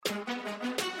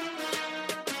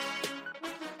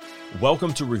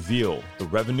Welcome to Reveal, the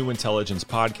Revenue Intelligence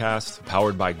podcast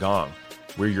powered by Gong.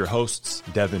 We're your hosts,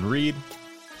 Devin Reed.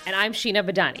 And I'm Sheena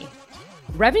Badani.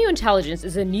 Revenue intelligence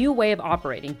is a new way of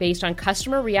operating based on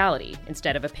customer reality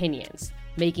instead of opinions,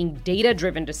 making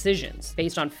data-driven decisions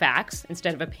based on facts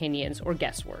instead of opinions or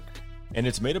guesswork. And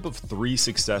it's made up of three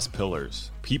success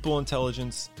pillars: people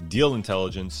intelligence, deal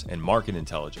intelligence, and market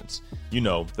intelligence. You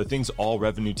know, the things all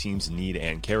revenue teams need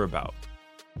and care about.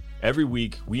 Every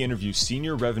week, we interview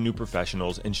senior revenue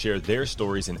professionals and share their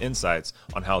stories and insights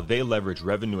on how they leverage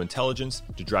revenue intelligence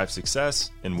to drive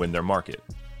success and win their market.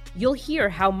 You'll hear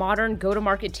how modern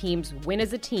go-to-market teams win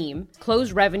as a team,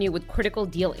 close revenue with critical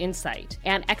deal insight,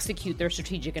 and execute their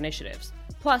strategic initiatives,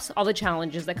 plus all the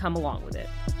challenges that come along with it.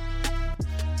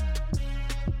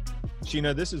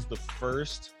 Sheena, this is the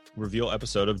first Reveal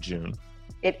episode of June.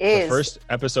 It is. The first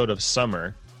episode of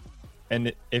summer.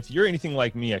 And if you're anything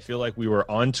like me, I feel like we were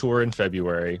on tour in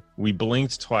February. We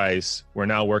blinked twice. We're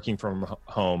now working from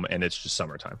home, and it's just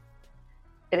summertime.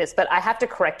 It is, but I have to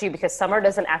correct you because summer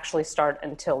doesn't actually start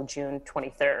until June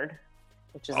 23rd,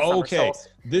 which is the summer solstice.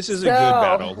 This is a good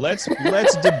battle. Let's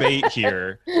debate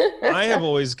here. I have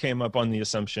always came up on the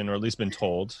assumption, or at least been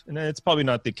told, and it's probably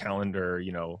not the calendar,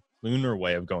 lunar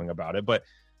way of going about it, but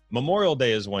Memorial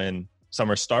Day is when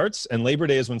summer starts, and Labor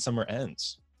Day is when summer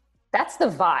ends. That's the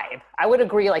vibe. I would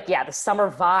agree. The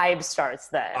summer vibe starts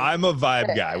then. I'm a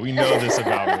vibe guy. We know this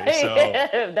about me.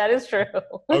 So. That is true.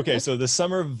 Okay, so the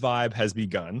summer vibe has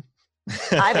begun.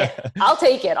 I'll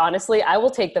take it. Honestly, I will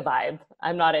take the vibe.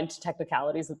 I'm not into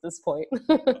technicalities at this point.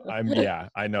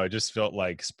 I know. It just felt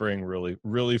like spring really,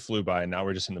 really flew by, and now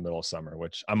we're just in the middle of summer,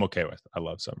 which I'm okay with. I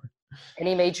love summer.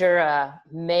 Any major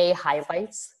May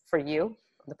highlights for you?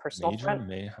 The personal front?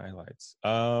 May highlights.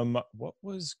 What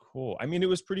was cool? I mean, it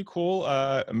was pretty cool.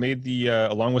 Made the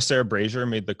along with Sarah Brazier,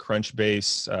 made the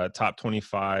Crunchbase top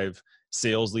 25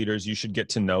 sales leaders you should get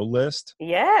to know list.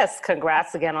 Yes,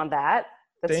 congrats again on that.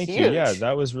 That's Thank huge. you. Yeah,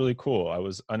 that was really cool. I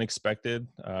was unexpected,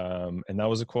 and that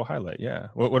was a cool highlight. Yeah.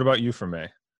 What about you for May?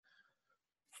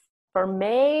 For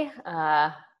May,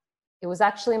 it was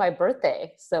actually my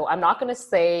birthday, so I'm not going to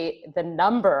say the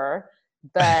number.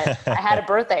 But I had a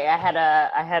birthday. I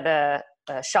had a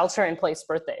shelter-in-place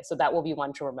birthday, so that will be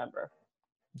one to remember.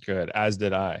 Good, as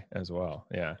did I as well.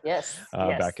 Yeah. Yes.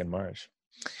 Back in March.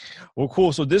 Well,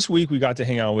 cool. So this week we got to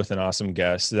hang out with an awesome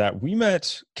guest that we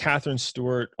met, Catherine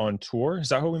Stewart, on tour. Is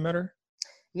that how we met her?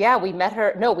 Yeah, we met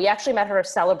her. No, we actually met her at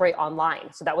Celebrate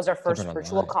Online. So that was our first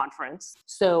virtual conference.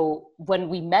 So when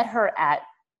we met her at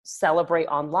Celebrate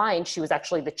Online, she was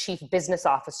actually the chief business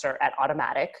officer at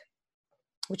Automatic,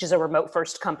 which is a remote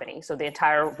first company. So the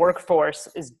entire workforce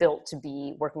is built to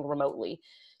be working remotely.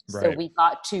 Right. So we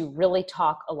got to really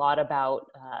talk a lot about,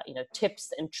 tips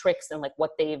and tricks and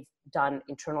what they've done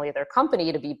internally at their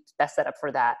company to be best set up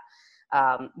for that.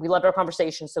 We loved our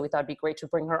conversation, so we thought it'd be great to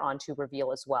bring her on to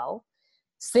Reveal as well.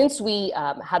 Since we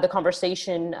had the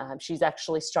conversation, she's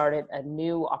actually started a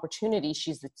new opportunity.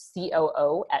 She's the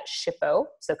COO at Shippo.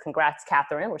 So congrats,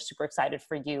 Catherine. We're super excited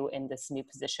for you in this new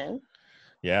position.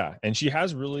 Yeah. And she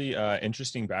has really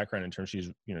interesting background in terms she's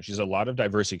a lot of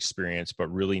diverse experience, but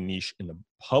really niche in the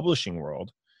publishing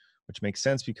world, which makes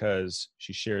sense because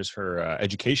she shares her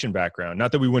education background.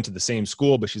 Not that we went to the same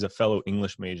school, but she's a fellow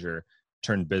English major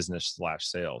turned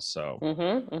business/sales. So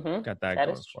got that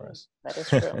going for us. That is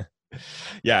true.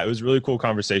 Yeah, it was a really cool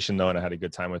conversation though, and I had a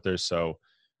good time with her. So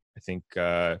I think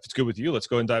if it's good with you, let's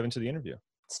go and dive into the interview.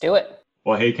 Let's do it.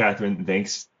 Well, hey, Catherine,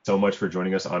 thanks so much for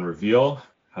joining us on Reveal.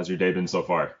 How's your day been so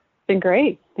far? Been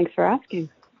great. Thanks for asking.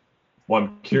 Well,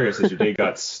 I'm curious, as your day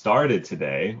got started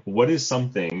today, what is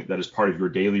something that is part of your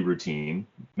daily routine,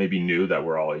 maybe new that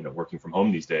we're all working from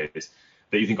home these days,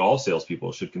 that you think all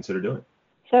salespeople should consider doing?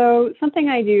 So something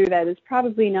I do that is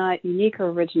probably not unique or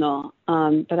original,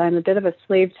 but I'm a bit of a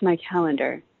slave to my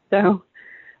calendar. So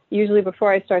usually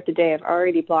before I start the day, I've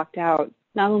already blocked out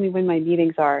not only when my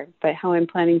meetings are, but how I'm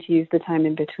planning to use the time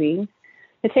in between.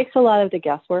 It takes a lot of the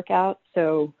guesswork out,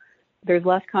 so there's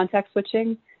less context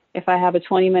switching. If I have a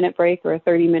 20-minute break or a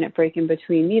 30-minute break in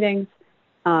between meetings,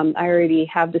 I already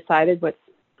have decided what's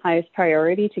highest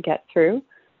priority to get through.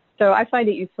 So I find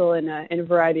it useful in a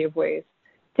variety of ways.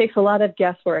 It takes a lot of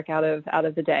guesswork out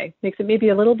of the day. Makes it maybe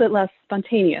a little bit less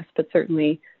spontaneous, but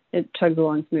certainly it chugs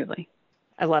along smoothly.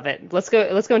 I love it. Let's go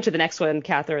into the next one,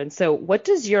 Catherine. So what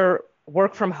does your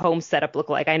work from home setup look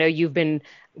like? I know you've been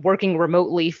working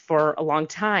remotely for a long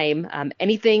time.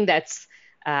 Anything that's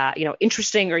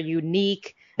interesting or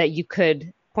unique that you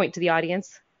could point to the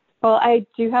audience? Well, I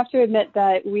do have to admit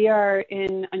that we are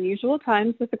in unusual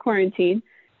times with the quarantine.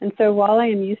 And so while I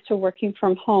am used to working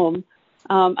from home,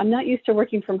 I'm not used to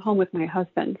working from home with my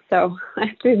husband, so I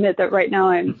have to admit that right now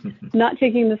I'm not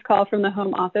taking this call from the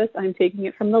home office. I'm taking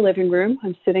it from the living room.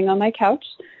 I'm sitting on my couch,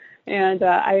 and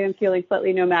I am feeling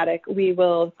slightly nomadic. We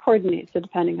will coordinate, so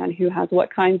depending on who has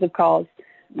what kinds of calls,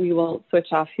 we will switch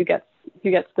off who gets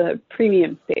the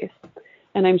premium space.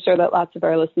 And I'm sure that lots of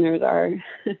our listeners are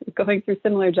going through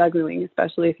similar juggling,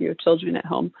 especially if you have children at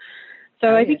home.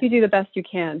 So I think you do the best you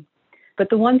can. But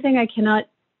the one thing I cannot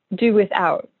do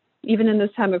without, even in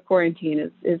this time of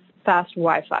quarantine, is fast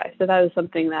Wi-Fi. So that is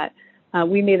something that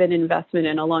we made an investment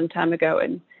in a long time ago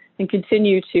and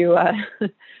continue to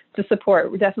to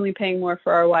support. We're definitely paying more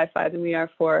for our Wi-Fi than we are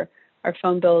for our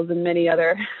phone bills and many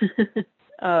other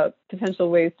potential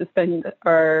ways to spend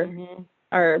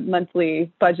our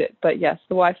monthly budget. But yes,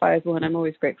 the Wi-Fi is one I'm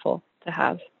always grateful to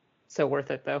have. So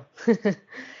worth it, though.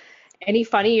 Any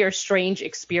funny or strange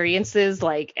experiences,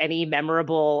 like any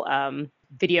memorable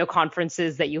video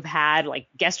conferences that you've had, like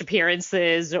guest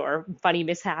appearances or funny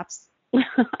mishaps?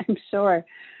 I'm sure.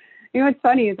 You know, what's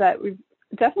funny is that we've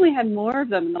definitely had more of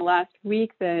them in the last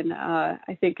week than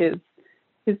I think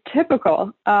is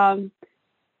typical.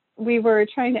 We were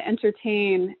trying to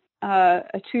entertain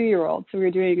a 2-year-old, so we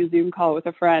were doing a Zoom call with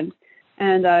a friend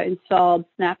and installed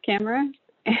Snap camera.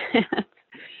 And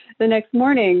the next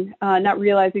morning, not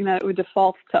realizing that it would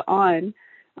default to on.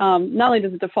 Not only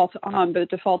does it default to on, but it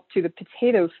defaults to the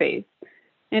potato face.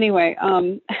 Anyway,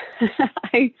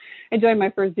 I joined my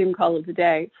first Zoom call of the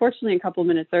day, fortunately a couple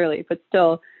minutes early, but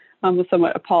still was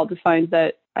somewhat appalled to find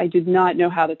that I did not know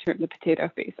how to turn the potato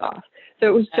face off. So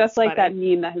it was just like that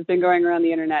meme that has been going around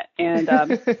the internet. And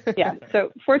yeah,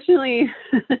 so fortunately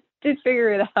did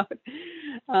figure it out.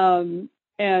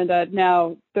 And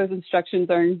now those instructions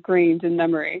are ingrained in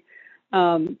memory.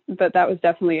 But that was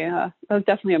definitely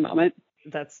a moment.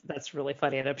 That's really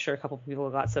funny, and I'm sure a couple of people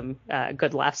got some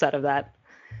good laughs out of that.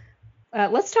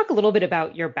 Let's talk a little bit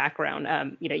about your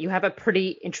background. You have a pretty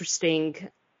interesting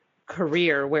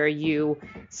career where you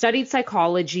studied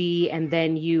psychology and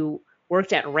then you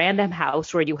worked at Random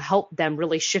House, where you helped them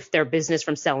really shift their business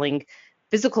from selling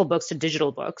physical books to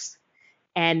digital books.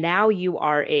 And now you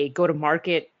are a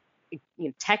go-to-market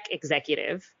tech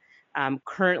executive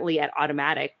currently at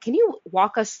Automattic. Can you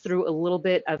walk us through a little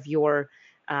bit of your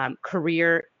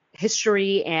career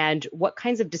history and what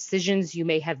kinds of decisions you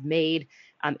may have made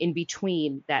in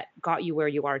between that got you where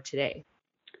you are today?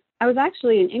 I was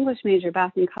actually an English major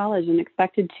back in college and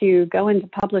expected to go into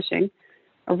publishing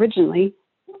originally,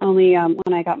 only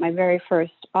when I got my very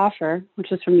first offer, which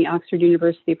was from the Oxford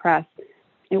University Press.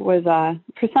 It was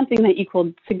for something that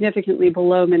equaled significantly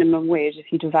below minimum wage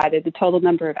if you divided the total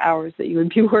number of hours that you would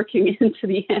be working into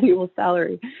the annual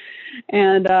salary.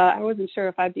 And I wasn't sure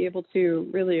if I'd be able to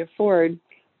really afford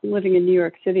living in New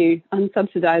York City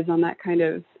unsubsidized on that kind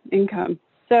of income.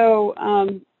 So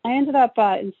I ended up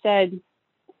instead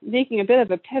making a bit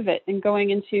of a pivot and going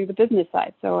into the business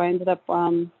side. So I ended up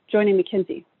joining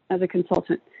McKinsey as a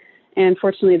consultant. And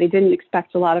fortunately, they didn't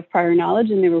expect a lot of prior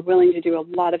knowledge, and they were willing to do a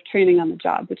lot of training on the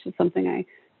job, which is something I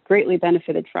greatly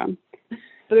benefited from.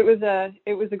 But it was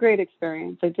a great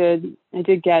experience. I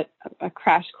did get a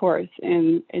crash course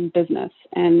in business,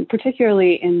 and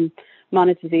particularly in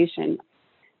monetization.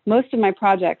 Most of my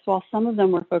projects, while some of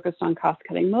them were focused on cost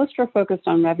cutting, most were focused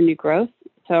on revenue growth.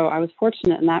 So I was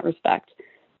fortunate in that respect.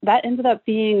 That ended up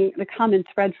being the common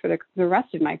thread for the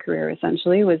rest of my career,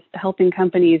 essentially, was helping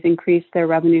companies increase their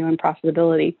revenue and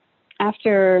profitability.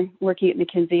 After working at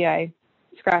McKinsey, I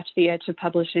scratched the itch of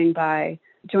publishing by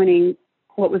joining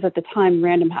what was at the time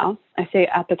Random House. I say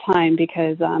at the time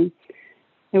because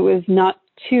it was not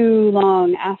too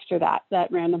long after that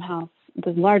Random House,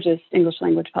 the largest English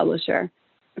language publisher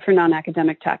for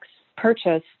non-academic texts,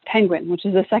 purchased Penguin, which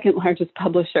is the second largest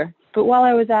publisher. But while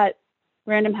I was at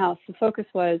Random House, the focus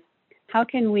was how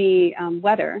can we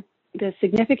weather the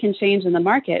significant change in the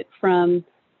market from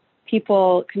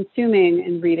people consuming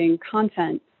and reading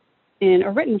content in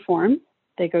a written form.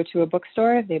 They go to a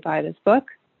bookstore, they buy this book,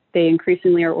 they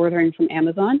increasingly are ordering from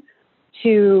Amazon,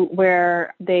 to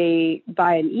where they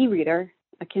buy an e-reader,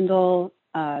 a Kindle,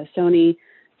 Sony.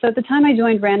 So at the time I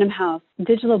joined Random House,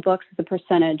 digital books as a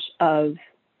percentage of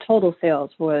total sales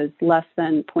was less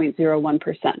than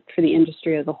 0.01% for the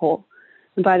industry as a whole.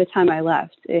 And by the time I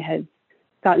left, it had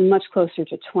gotten much closer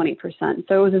to 20%.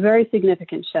 So it was a very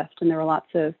significant shift, and there were lots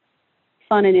of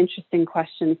fun and interesting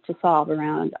questions to solve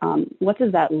around what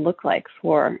does that look like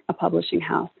for a publishing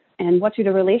house, and what do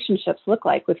the relationships look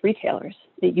like with retailers?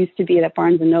 It used to be that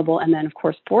Barnes & Noble and then, of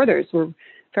course, Borders were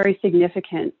very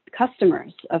significant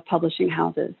customers of publishing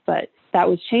houses, but that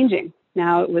was changing.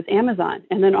 Now it was Amazon,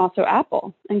 and then also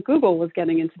Apple and Google was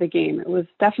getting into the game. It was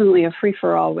definitely a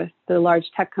free-for-all with the large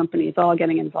tech companies all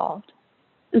getting involved.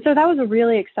 And so that was a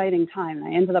really exciting time.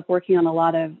 I ended up working on a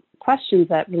lot of questions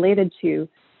that related to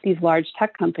these large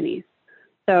tech companies.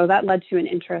 So that led to an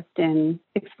interest in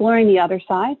exploring the other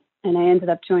side, and I ended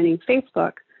up joining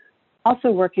Facebook,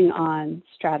 also working on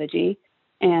strategy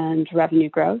and revenue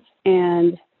growth.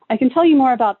 And I can tell you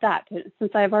more about that, but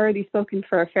since I've already spoken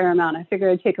for a fair amount, I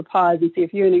figured I'd take a pause and see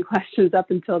if you had any questions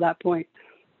up until that point.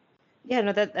 Yeah,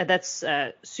 no, that's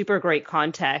super great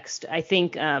context. I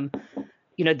think,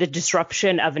 the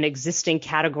disruption of an existing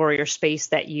category or space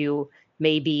that you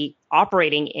may be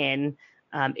operating in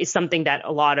is something that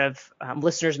a lot of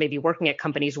listeners may be working at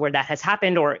companies where that has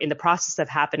happened or in the process of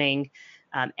happening,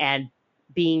 and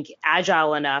being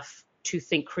agile enough to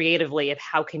think creatively of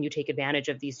how can you take advantage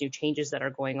of these new changes that are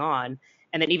going on.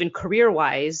 And then even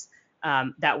career-wise,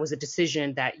 that was a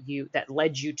decision that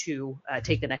led you to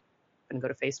take the next step and go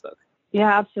to Facebook.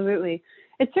 Yeah, absolutely.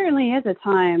 It certainly is a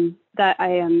time that I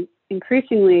am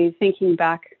increasingly thinking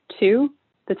back to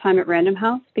the time at Random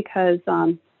House, because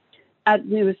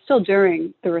it was still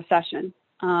during the recession.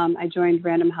 I joined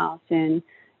Random House in,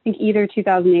 I think, either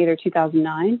 2008 or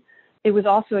 2009. It was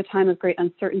also a time of great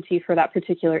uncertainty for that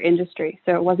particular industry.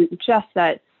 So it wasn't just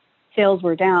that sales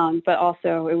were down, but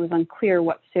also it was unclear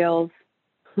what sales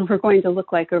were going to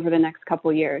look like over the next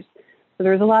couple of years. So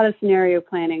there was a lot of scenario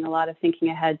planning, a lot of thinking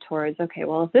ahead towards, okay,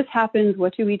 well, if this happens,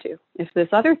 what do we do? If this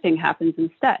other thing happens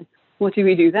instead, what do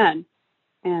we do then?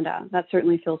 And that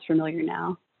certainly feels familiar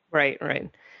now. Right.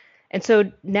 And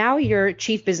so now you're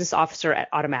Chief Business Officer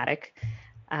at Automattic.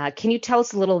 Can you tell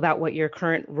us a little about what your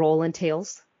current role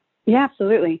entails? Yeah,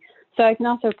 absolutely. So I can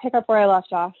also pick up where I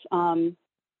left off.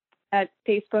 At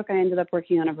Facebook, I ended up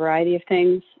working on a variety of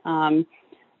things,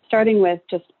 starting with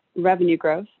just revenue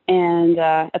growth. And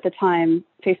at the time,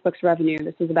 Facebook's revenue,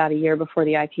 this was about a year before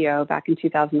the IPO back in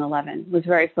 2011, was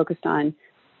very focused on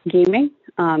gaming.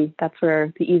 That's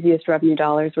where the easiest revenue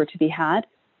dollars were to be had.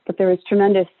 But there was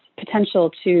tremendous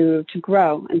potential to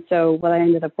grow. And so what I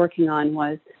ended up working on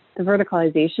was the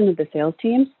verticalization of the sales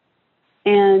teams.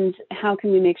 And how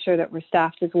can we make sure that we're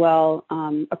staffed as well,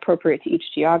 appropriate to each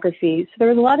geography? So there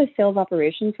was a lot of sales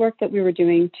operations work that we were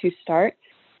doing to start.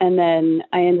 And then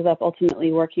I ended up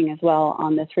ultimately working as well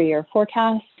on the 3-year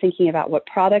forecast, thinking about what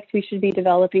products we should be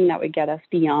developing that would get us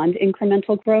beyond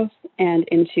incremental growth and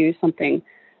into something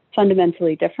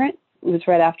fundamentally different. It was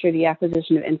right after the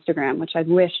acquisition of Instagram, which I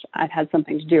wished I'd had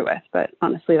something to do with. But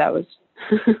honestly, that was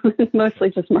mostly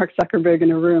just Mark Zuckerberg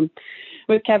in a room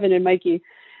with Kevin and Mikey.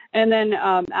 And then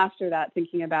after that,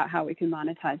 thinking about how we can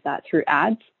monetize that through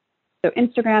ads. So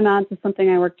Instagram ads is something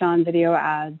I worked on, video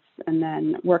ads, and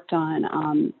then worked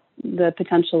on the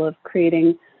potential of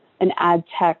creating an ad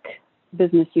tech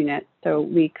business unit. So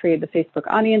we created the Facebook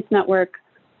Audience Network.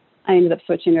 I ended up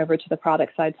switching over to the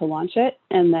product side to launch it,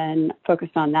 and then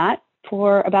focused on that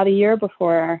for about a year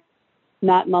before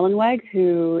Matt Mullenweg,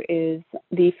 who is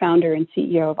the founder and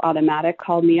CEO of Automattic,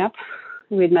 called me up.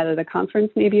 We'd met at a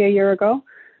conference maybe a year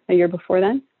before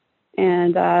then,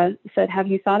 and said, have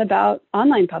you thought about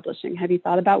online publishing? Have you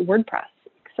thought about WordPress?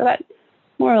 So that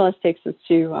more or less takes us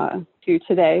to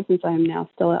today, since I'm now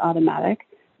still at Automattic.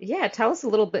 Yeah, tell us a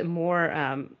little bit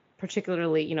more,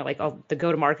 particularly, like all the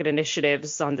go-to-market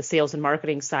initiatives on the sales and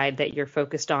marketing side that you're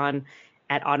focused on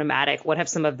at Automattic. What have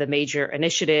some of the major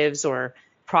initiatives or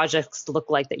projects look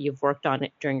like that you've worked on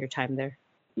during your time there?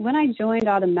 When I joined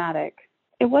Automattic,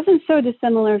 it wasn't so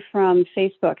dissimilar from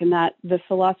Facebook in that the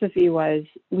philosophy was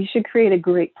we should create a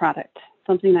great product,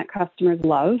 something that customers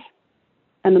love,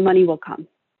 and the money will come.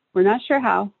 We're not sure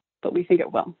how, but we think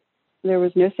it will. There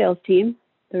was no sales team.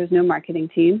 There was no marketing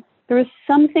team. There was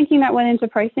some thinking that went into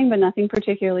pricing, but nothing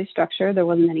particularly structured. There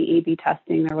wasn't any A/B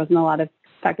testing. There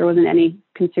wasn't any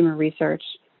consumer research.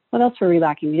 What else were we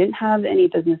lacking? We didn't have any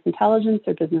business intelligence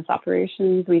or business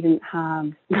operations. We didn't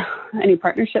have any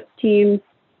partnerships teams.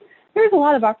 There was a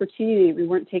lot of opportunity we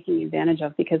weren't taking advantage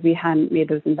of because we hadn't made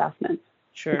those investments.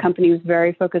 Sure. The company was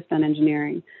very focused on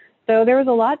engineering. So there was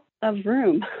a lot of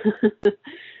room.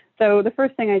 So the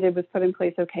first thing I did was put in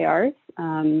place OKRs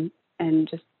and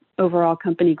just overall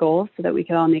company goals so that we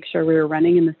could all make sure we were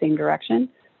running in the same direction.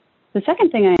 The second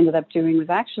thing I ended up doing was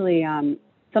actually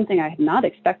something I had not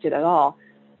expected at all,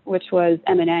 which was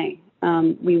M&A.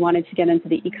 We wanted to get into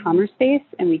the e-commerce space,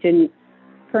 and we didn't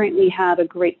currently have a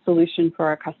great solution for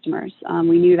our customers.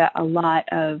 We knew that a lot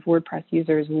of WordPress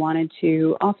users wanted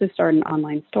to also start an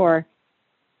online store.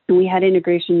 And we had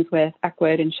integrations with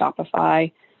Ecwid and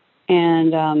Shopify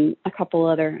and a couple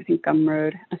other, I think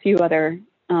Gumroad, a few other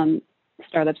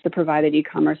startups that provided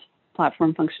e-commerce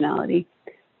platform functionality.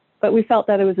 but we felt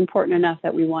that it was important enough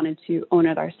that we wanted to own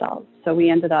it ourselves. So we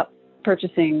ended up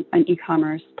purchasing an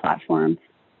e-commerce platform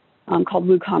called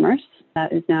WooCommerce.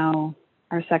 That is now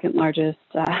our second largest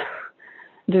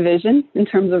division in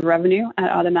terms of revenue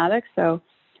at Automattic. So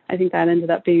I think that ended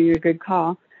up being a good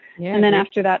call. Yeah, and then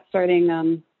after that,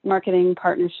 starting marketing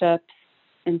partnerships,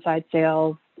 inside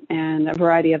sales, and a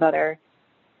variety of other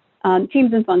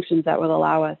teams and functions that will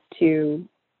allow us to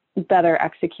better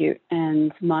execute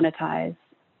and monetize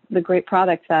the great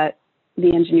products that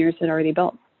the engineers had already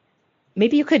built.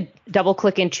 Maybe you could double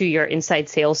click into your inside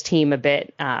sales team a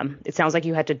bit. It sounds like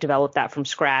you had to develop that from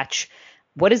scratch.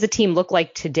 What does the team look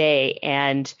like today?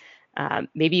 And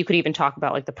maybe you could even talk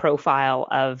about like the profile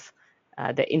of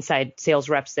the inside sales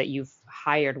reps that you've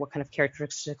hired. What kind of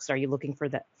characteristics are you looking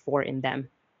for in them?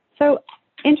 So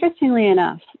interestingly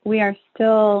enough, we are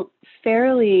still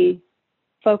fairly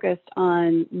focused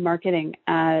on marketing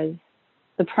as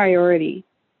the priority.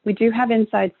 We do have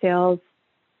inside sales.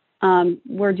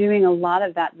 We're doing a lot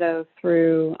of that, though,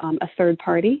 through a third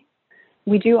party.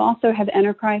 We do also have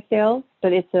enterprise sales,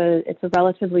 but it's a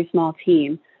relatively small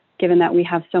team, given that we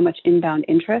have so much inbound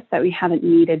interest that we haven't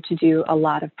needed to do a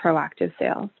lot of proactive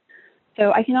sales.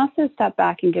 So I can also step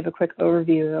back and give a quick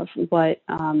overview of what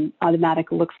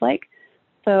Automattic looks like.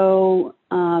 So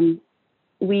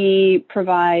we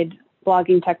provide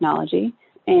blogging technology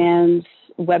and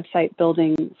website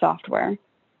building software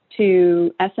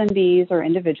to SMBs or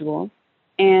individuals.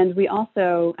 And we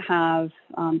also have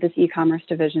this e-commerce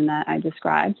division that I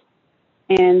described.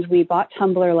 And we bought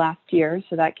Tumblr last year,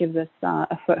 so that gives us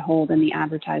a foothold in the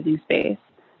advertising space.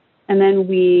 And then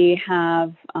we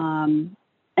have an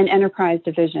enterprise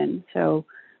division. So,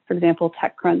 for example,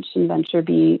 TechCrunch and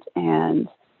VentureBeat and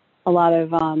a lot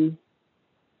of,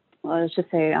 let's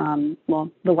just say,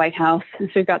 the White House. So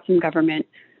we've got some government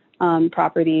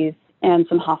properties and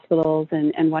some hospitals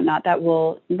and whatnot that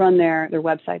will run their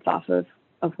websites off of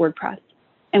WordPress.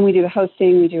 And we do the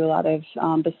hosting, we do a lot of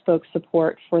bespoke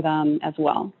support for them as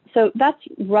well. So that's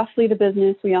roughly the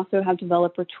business. We also have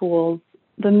developer tools.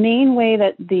 The main way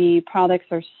that the products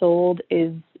are sold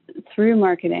is through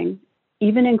marketing,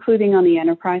 even including on the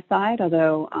enterprise side,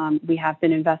 although we have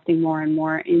been investing more and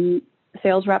more in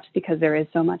sales reps because there is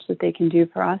so much that they can do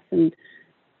for us, and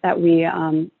that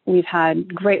we've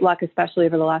had great luck, especially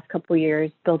over the last couple of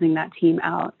years, building that team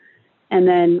out. And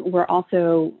then we're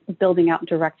also building out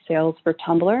direct sales for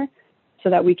Tumblr so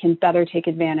that we can better take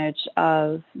advantage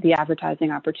of the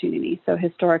advertising opportunity. So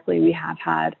historically, we have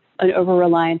had an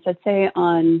over-reliance, I'd say,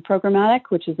 on programmatic,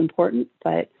 which is important,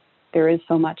 but there is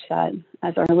so much that,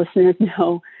 as our listeners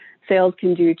know, sales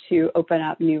can do to open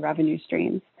up new revenue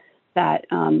streams that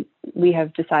we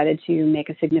have decided to make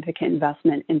a significant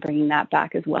investment in bringing that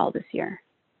back as well this year.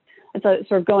 It's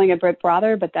sort of going a bit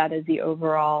broader, but that is the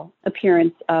overall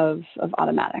appearance of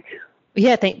Automattic.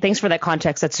 Yeah, thanks for that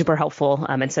context. That's super helpful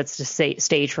and sets the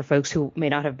stage for folks who may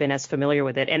not have been as familiar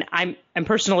with it. And I'm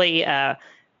personally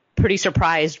pretty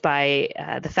surprised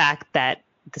by the fact that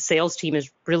the sales team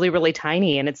is really, really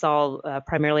tiny and it's all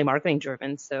primarily marketing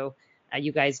driven. So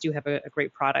you guys do have a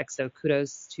great product. So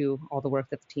kudos to all the work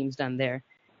that the team's done there.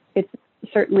 It's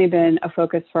certainly been a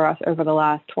focus for us over the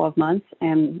last 12 months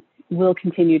and will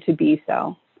continue to be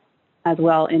so as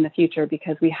well in the future,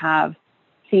 because we have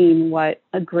seen what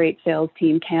a great sales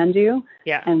team can do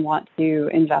and want to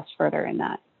invest further in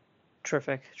that.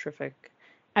 Terrific.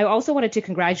 I also wanted to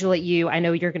congratulate you. I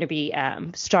know you're going to be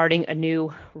starting a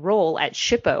new role at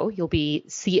Shippo. You'll be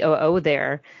COO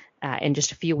there in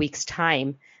just a few weeks'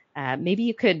 time. Maybe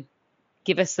you could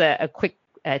give us a quick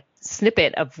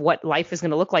snippet of what life is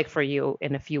going to look like for you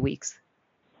in a few weeks.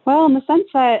 Well, in the sense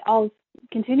that I'll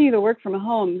continue to work from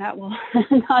home, that will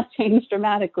not change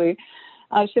dramatically.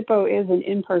 Shippo is an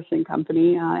in-person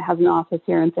company. It has an office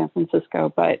here in San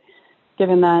Francisco, but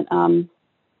given that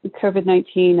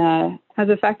COVID-19 has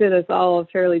affected us all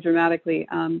fairly dramatically,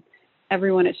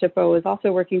 everyone at Shippo is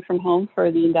also working from home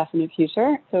for the indefinite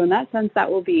future. So in that sense, that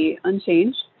will be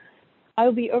unchanged. I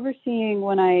will be overseeing,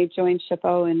 when I join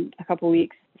Shippo in a couple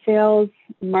weeks, sales,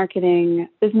 marketing,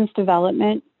 business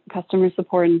development, customer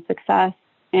support and success,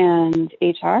 and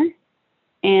HR.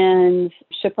 And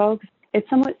Shippo, it's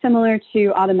somewhat similar to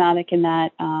Automattic in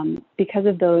that because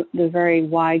of the very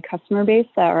wide customer base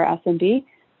that are SMB,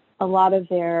 a lot of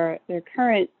their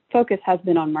current focus has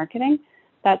been on marketing.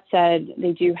 That said,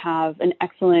 they do have an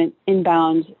excellent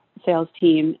inbound sales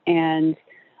team and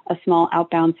a small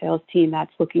outbound sales team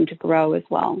that's looking to grow as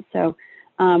well. So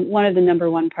one of the number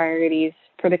one priorities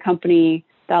for the company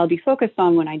that I'll be focused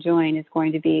on when I join is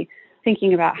going to be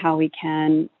thinking about how we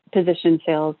can position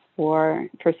sales for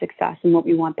success and what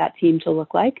we want that team to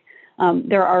look like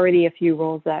there are already a few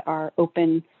roles that are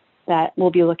open that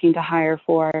we'll be looking to hire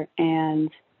for, and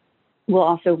we'll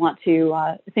also want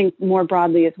to think more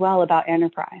broadly as well about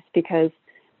enterprise, because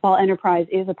while enterprise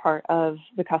is a part of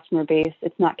the customer base,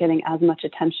 it's not getting as much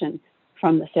attention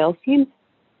from the sales teams.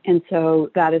 And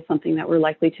so that is something that we're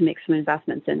likely to make some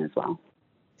investments in as well.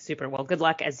 Super. Well, good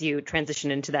luck as you transition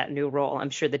into that new role.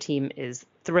 I'm sure the team is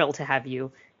thrilled to have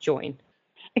you join.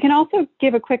 I can also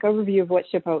give a quick overview of what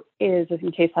Shippo is,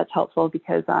 in case that's helpful,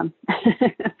 because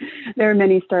there are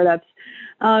many startups.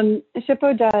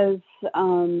 Shippo does,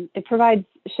 it provides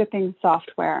shipping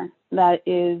software that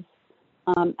is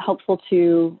helpful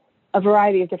to a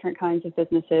variety of different kinds of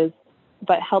businesses,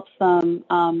 but helps them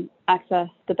access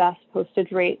the best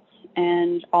postage rates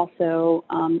and also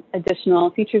additional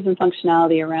features and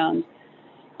functionality around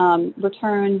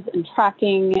returns and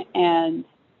tracking and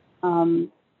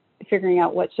figuring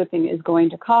out what shipping is going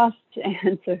to cost.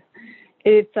 And so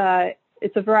it's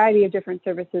a variety of different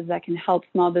services that can help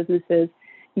small businesses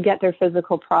get their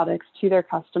physical products to their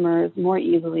customers more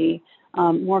easily,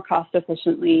 more cost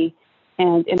efficiently,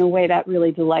 and in a way that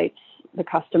really delights the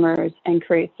customers and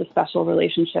creates a special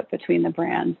relationship between the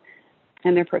brand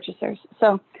and their purchasers.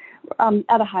 So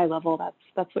at a high level,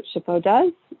 that's what Shippo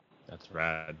does. That's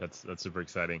rad. That's super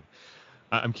exciting.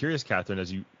 I'm curious, Catherine,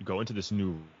 as you go into this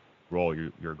new role,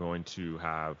 you're going to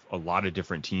have a lot of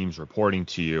different teams reporting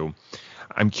to you.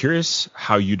 I'm curious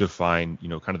how you define,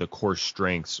 kind of the core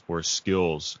strengths or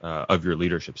skills of your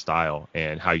leadership style,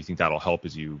 and how you think that'll help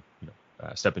as you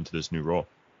step into this new role.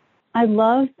 I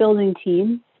love building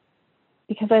teams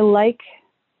because I like,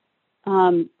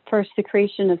 first, the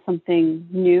creation of something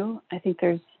new. I think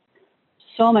there's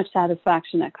so much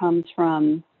satisfaction that comes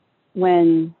from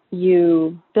when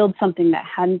you build something that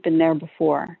hadn't been there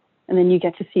before, and then you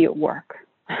get to see it work.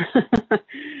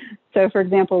 So, for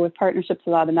example, with Partnerships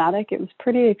with Automattic, it was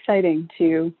pretty exciting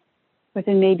to,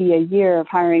 within maybe a year of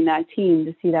hiring that team,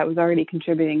 to see that was already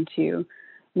contributing to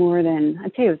more than,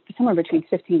 I'd say it was somewhere between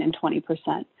 15 and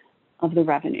 20% of the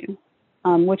revenue,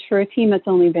 which for a team that's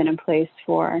only been in place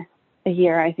for a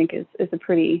year, I think is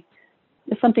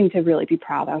something to really be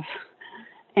proud of.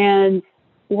 And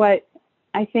what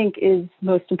I think is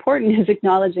most important is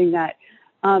acknowledging that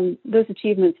those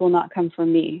achievements will not come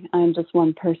from me. I'm just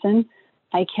one person.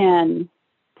 I can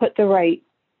put the right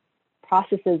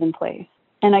processes in place,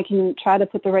 and I can try to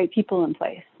put the right people in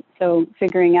place. So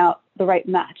figuring out the right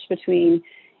match between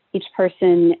each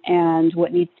person and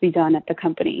what needs to be done at the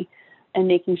company, and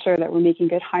making sure that we're making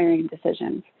good hiring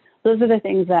decisions. Those are the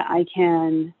things that I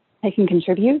can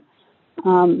contribute.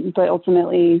 But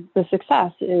ultimately, the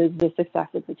success is the success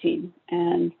of the team.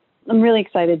 And I'm really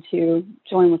excited to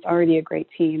join what's already a great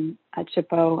team at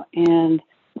Shippo and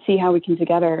see how we can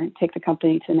together take the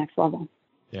company to the next level.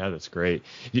 Yeah, that's great.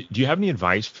 Do you have any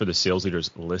advice for the sales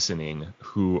leaders listening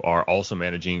who are also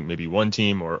managing maybe one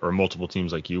team or multiple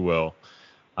teams like you will,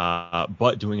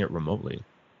 but doing it remotely?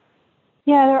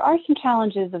 Yeah, there are some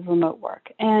challenges of remote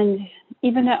work. And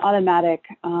even at Automattic,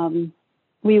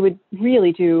 we would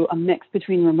really do a mix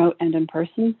between remote and in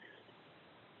person,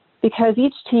 because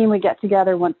each team would get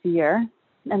together once a year,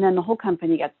 and then the whole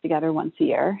company gets together once a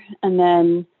year. And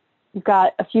then we've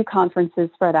got a few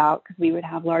conferences spread out, because we would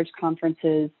have large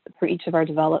conferences for each of our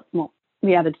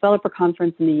we have a developer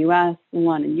conference in the US,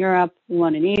 one in Europe,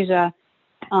 one in Asia,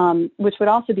 which would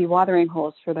also be watering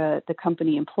holes for the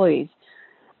company employees.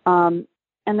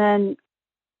 And then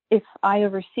if I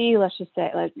oversee, let's just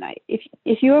say,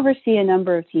 if you oversee a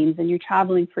number of teams and you're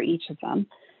traveling for each of them,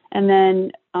 and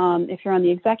then if you're on the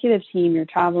executive team, you're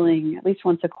traveling at least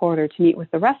once a quarter to meet with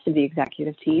the rest of the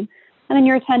executive team, and then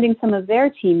you're attending some of their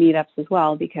team meetups as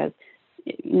well, because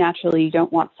naturally you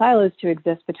don't want silos to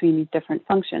exist between these different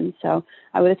functions. So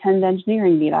I would attend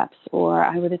engineering meetups, or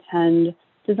I would attend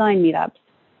design meetups,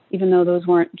 even though those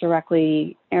weren't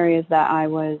directly areas that I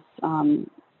was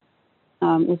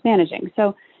managing.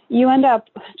 So you end up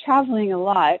traveling a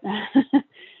lot.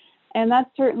 And that's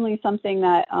certainly something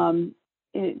that, from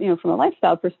a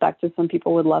lifestyle perspective, some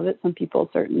people would love it. Some people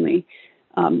certainly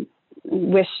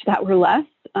wish that were less.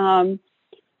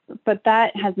 But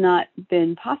that has not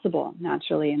been possible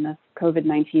naturally in this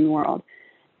COVID-19 world.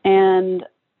 And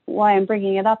why I'm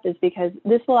bringing it up is because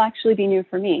this will actually be new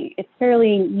for me. It's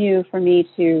fairly new for me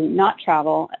to not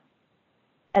travel,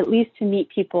 at least to meet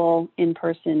people in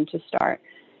person to start.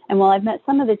 And while I've met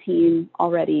some of the team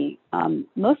already,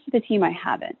 most of the team I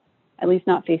haven't, at least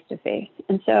not face to face.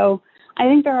 And so I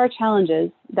think there are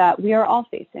challenges that we are all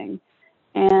facing,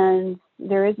 and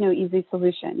there is no easy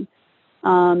solution.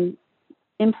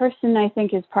 In person, I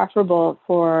think, is preferable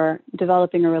for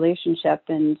developing a relationship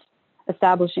and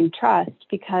establishing trust,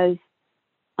 because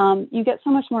You get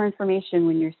so much more information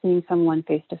when you're seeing someone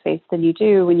face to face than you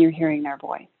do when you're hearing their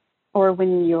voice or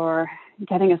when you're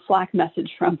getting a Slack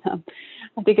message from them.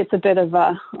 I think it's a bit of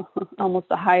almost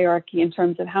a hierarchy in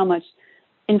terms of how much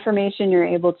information you're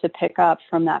able to pick up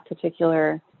from that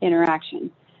particular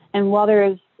interaction. And while there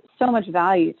is so much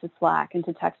value to Slack and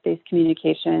to text-based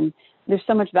communication, there's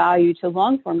so much value to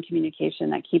long-form communication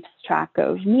that keeps track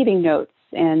of meeting notes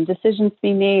and decisions to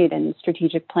be made and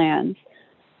strategic plans.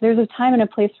 There's a time and a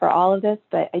place for all of this,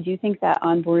 but I do think that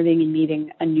onboarding and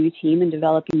meeting a new team and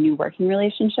developing new working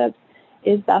relationships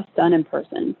is best done in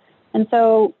person. And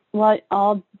so what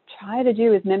I'll try to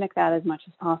do is mimic that as much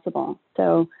as possible.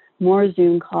 So more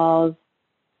Zoom calls,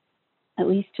 at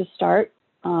least to start,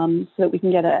 so that we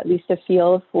can get at least a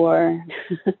feel for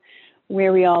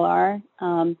where we all are.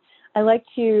 I like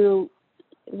to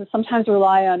sometimes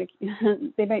rely on,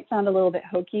 they might sound a little bit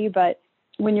hokey, but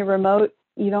when you're remote,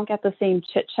 you don't get the same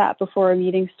chit chat before a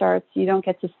meeting starts. You don't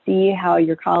get to see how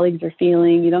your colleagues are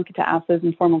feeling. You don't get to ask those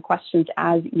informal questions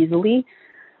as easily.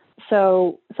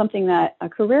 So something that a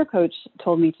career coach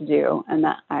told me to do, and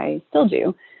that I still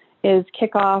do, is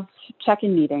kick off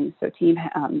check-in meetings. So team,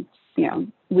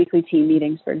 weekly team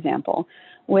meetings, for example,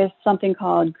 with something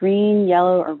called green,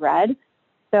 yellow, or red.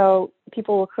 So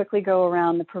people will quickly go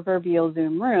around the proverbial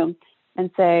Zoom room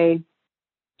and say,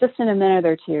 just in a minute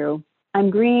or two, I'm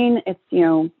green. It's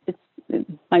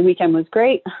my weekend was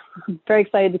great. I'm very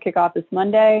excited to kick off this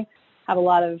Monday. Have a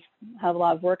lot of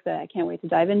work that I can't wait to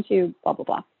dive into, blah, blah,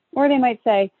 blah. Or they might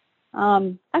say,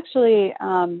 I'm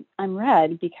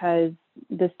red because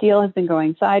this deal has been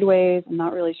going sideways. I'm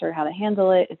not really sure how to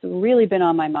handle it. It's really been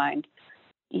on my mind,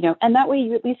 and that way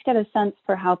you at least get a sense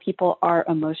for how people are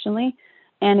emotionally,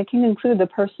 and it can include the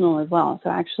personal as well. So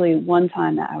actually one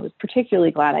time that I was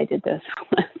particularly glad I did this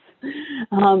was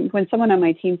when someone on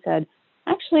my team said,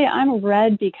 actually, I'm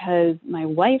red because my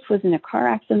wife was in a car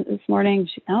accident this morning.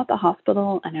 She's now at the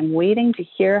hospital and I'm waiting to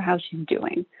hear how she's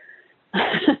doing.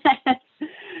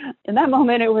 In that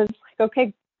moment, it was like,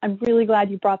 okay, I'm really glad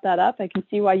you brought that up. I can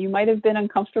see why you might have been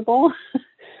uncomfortable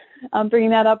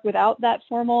bringing that up without that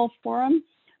formal forum.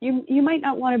 You might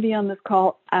not want to be on this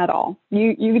call at all.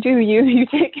 You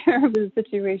take care of the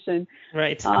situation.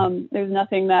 Right. There's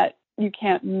nothing that you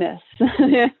can't miss.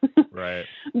 Right.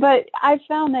 But I've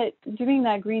found that doing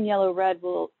that green, yellow, red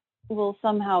will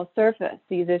somehow surface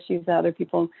these issues that other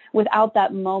people, without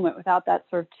that moment, without that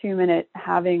sort of 2-minute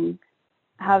having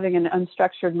an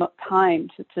unstructured time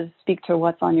to speak to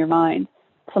what's on your mind.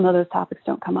 Some of those topics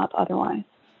don't come up otherwise.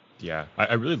 Yeah,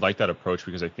 I really like that approach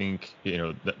because I think,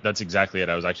 that's exactly it.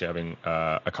 I was actually having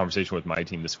a conversation with my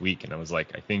team this week, and I was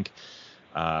like, I think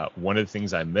one of the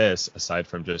things I miss, aside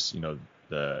from just,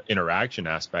 the interaction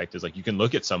aspect, is like you can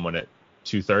look at someone at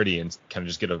 2:30 and kind of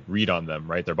just get a read on them,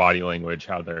 right? Their body language,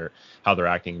 how they're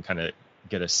acting, and kind of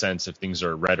get a sense if things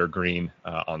are red or green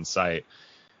on site.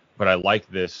 But I like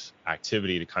this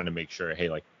activity to kind of make sure, hey,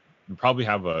 like we probably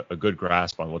have a good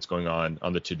grasp on what's going on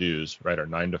the to-dos, right? Our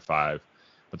 9 to 5,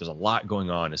 but there's a lot going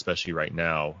on, especially right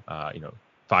now,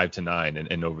 5 to 9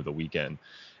 and over the weekend.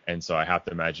 And so I have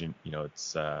to imagine,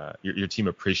 it's your team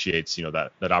appreciates,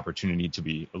 that opportunity to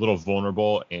be a little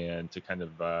vulnerable and to kind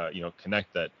of,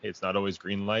 connect that, hey, it's not always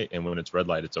green light. And when it's red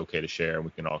light, it's okay to share. And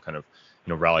we can all kind of,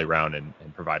 rally around and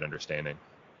provide understanding.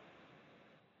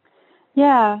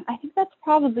 Yeah, I think that's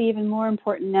probably even more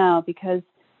important now because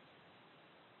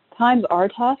times are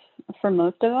tough for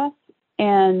most of us.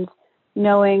 And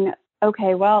knowing,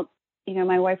 okay, well,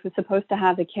 my wife was supposed to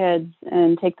have the kids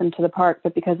and take them to the park,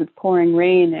 but because it's pouring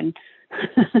rain and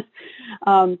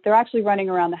they're actually running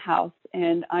around the house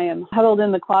and I am huddled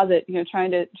in the closet,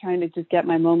 trying to just get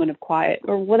my moment of quiet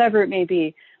or whatever it may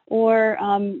be. Or,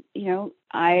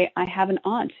 I have an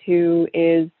aunt who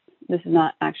is, this is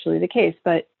not actually the case,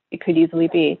 but it could easily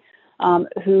be,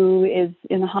 who is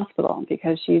in the hospital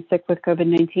because she's sick with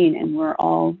COVID-19 and we're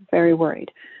all very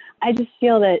worried. I just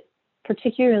feel that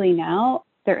particularly now,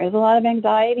 there is a lot of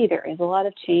anxiety. There is a lot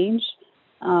of change.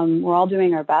 We're all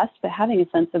doing our best, but having a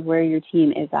sense of where your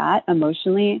team is at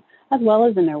emotionally, as well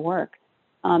as in their work,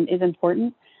 is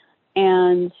important.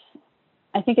 And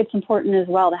I think it's important as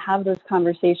well to have those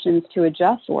conversations to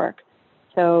adjust work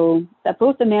so that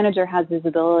both the manager has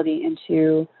visibility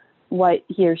into what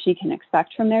he or she can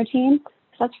expect from their team.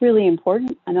 So that's really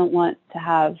important. I don't want to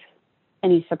have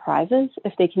any surprises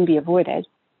if they can be avoided.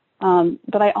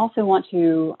 But I also want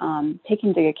to take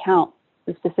into account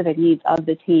the specific needs of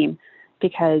the team,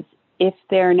 because if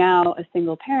they're now a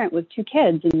single parent with 2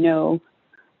 kids and no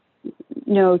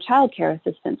childcare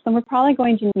assistance, then we're probably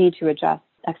going to need to adjust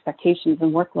expectations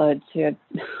and workload to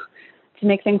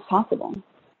make things possible.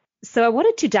 So I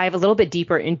wanted to dive a little bit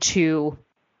deeper into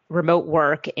remote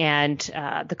work and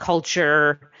the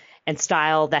culture and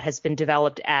style that has been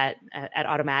developed at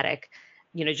Automattic.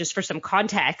 Just for some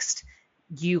context,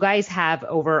 you guys have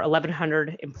over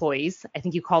 1,100 employees. I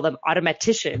think you call them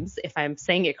automaticians, if I'm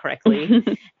saying it correctly.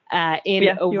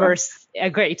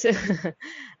 Great.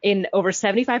 In over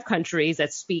 75 countries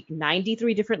that speak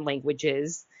 93 different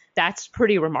languages. That's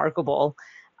pretty remarkable.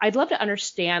 I'd love to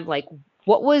understand,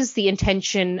 what was the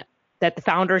intention that the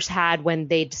founders had when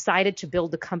they decided to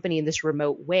build the company in this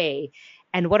remote way?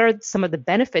 And what are some of the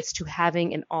benefits to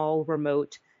having an all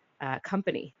remote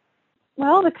company?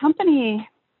 Well, the company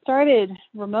started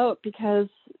remote because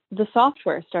the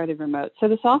software started remote. So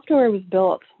the software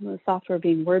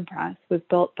being WordPress, was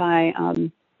built by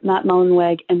Matt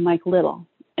Mullenweg and Mike Little.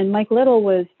 And Mike Little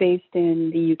was based in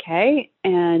the UK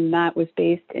and Matt was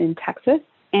based in Texas.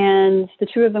 And the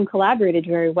two of them collaborated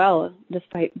very well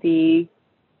despite the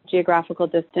geographical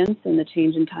distance and the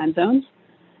change in time zones.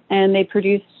 And they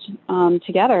produced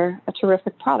together a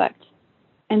terrific product.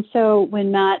 And so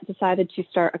when Matt decided to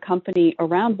start a company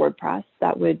around WordPress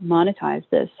that would monetize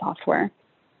this software,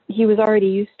 he was already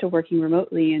used to working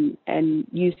remotely and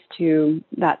used to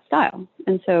that style.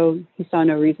 And so he saw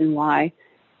no reason why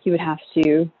he would have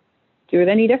to do it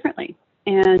any differently.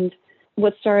 And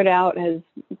what started out as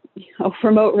a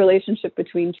remote relationship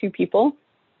between two people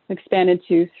expanded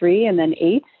to 3 and then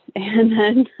 8. And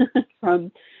then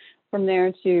from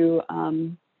there to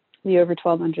the over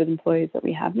 1,200 employees that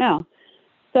we have now.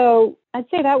 So I'd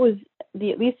say that was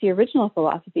at least the original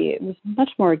philosophy. It was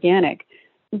much more organic,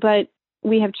 but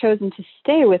we have chosen to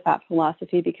stay with that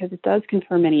philosophy because it does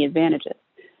confer many advantages.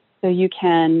 So you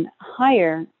can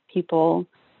hire people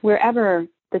wherever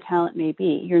the talent may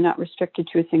be. You're not restricted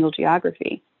to a single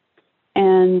geography.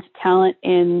 And talent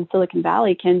in Silicon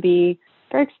Valley can be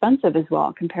very expensive as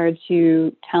well compared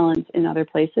to talent in other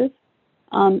places.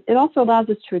 It also allows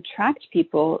us to attract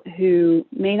people who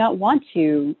may not want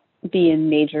to be in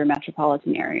major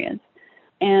metropolitan areas.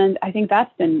 And I think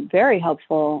that's been very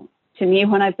helpful to me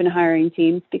when I've been hiring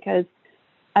teams, because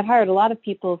I've hired a lot of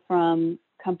people from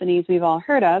companies we've all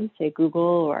heard of, say Google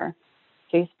or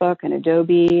Facebook and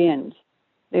Adobe, and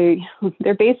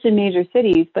they're based in major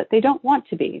cities, but they don't want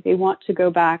to be. They want to go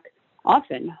back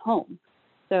often home.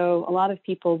 So a lot of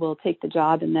people will take the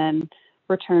job and then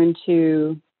return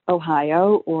to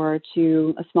Ohio or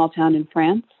to a small town in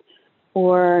France,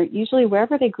 or usually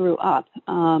wherever they grew up,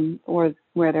 or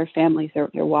where their families, their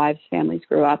wives' families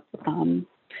grew up,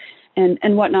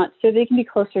 and whatnot, so they can be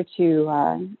closer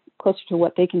to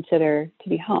what they consider to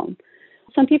be home.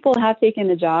 Some people have taken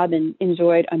the job and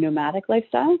enjoyed a nomadic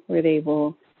lifestyle where they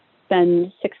will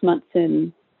spend 6 months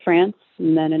in France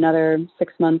and then another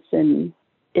 6 months in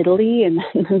Italy and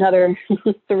then another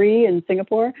 3 in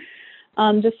Singapore,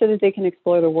 just so that they can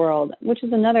explore the world, which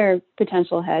is another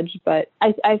potential hedge. But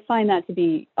I find that to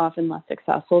be often less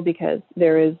successful because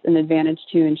there is an advantage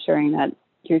to ensuring that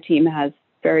your team has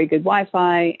very good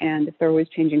Wi-Fi, and if they're always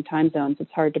changing time zones,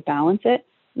 it's hard to balance it.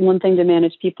 One thing to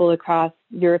manage people across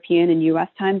European and U.S.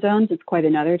 time zones, it's quite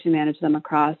another to manage them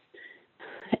across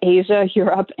Asia,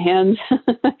 Europe, and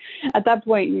at that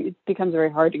point, it becomes very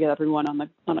hard to get everyone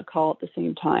on a call at the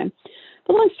same time.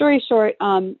 But long story short,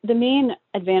 the main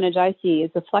advantage I see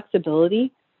is the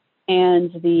flexibility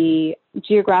and the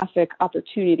geographic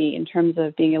opportunity in terms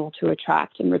of being able to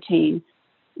attract and retain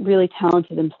really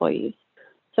talented employees.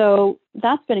 So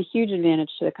that's been a huge advantage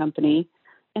to the company.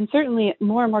 And certainly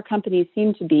more and more companies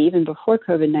seem to be, even before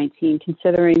COVID-19,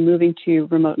 considering moving to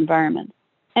remote environments.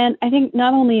 And I think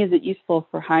not only is it useful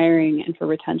for hiring and for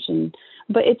retention,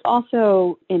 but it's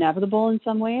also inevitable in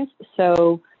some ways.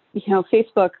 So,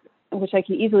 Facebook, which I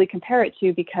can easily compare it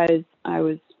to because I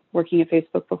was working at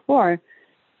Facebook before,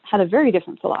 had a very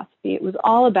different philosophy. It was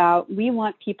all about, we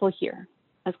want people here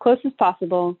as close as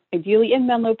possible, ideally in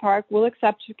Menlo Park. We'll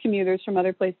accept commuters from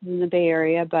other places in the Bay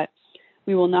Area, but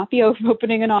we will not be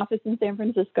opening an office in San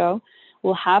Francisco.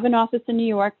 We'll have an office in New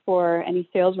York for any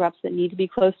sales reps that need to be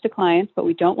close to clients, but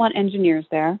we don't want engineers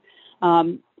there.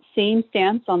 Same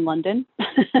stance on London.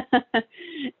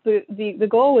 The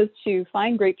goal was to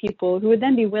find great people who would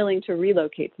then be willing to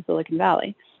relocate to Silicon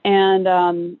Valley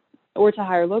and or to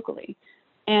hire locally.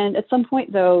 And at some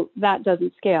point, though, that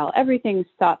doesn't scale. Everything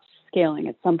stops scaling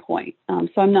at some point.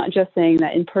 So I'm not just saying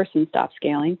that in-person stops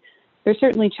scaling. There's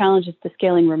certainly challenges to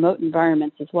scaling remote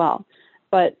environments as well.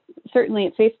 But certainly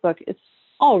at Facebook, it's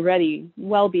already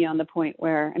well beyond the point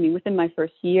where, within my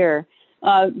first year,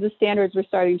 the standards were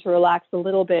starting to relax a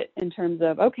little bit in terms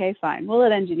of, okay, fine, we'll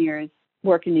let engineers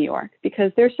work in New York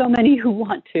because there's so many who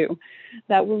want to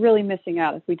that we're really missing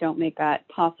out if we don't make that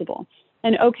possible.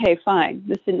 And okay, fine,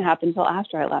 this didn't happen until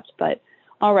after I left, but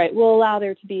all right, we'll allow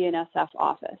there to be an SF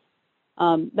office.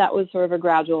 That was sort of a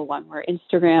gradual one where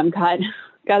Instagram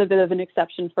got a bit of an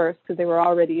exception first because they were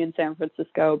already in San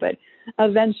Francisco. But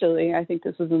eventually, I think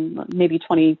this was in maybe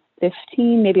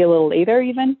 2015, maybe a little later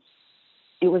even,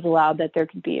 it was allowed that there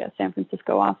could be a San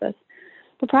Francisco office.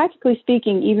 But practically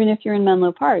speaking, even if you're in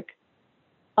Menlo Park,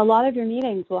 a lot of your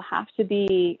meetings will have to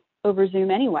be over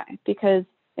Zoom anyway, because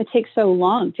it takes so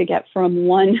long to get from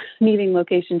one meeting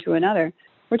location to another.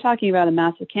 We're talking about a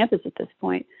massive campus at this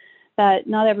point, that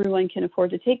not everyone can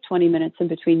afford to take 20 minutes in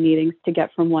between meetings to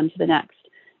get from one to the next.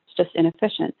 It's just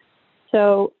inefficient.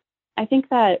 So I think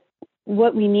that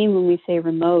what we mean when we say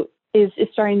remote is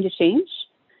starting to change,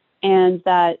 and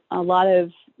that a lot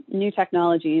of new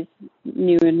technologies,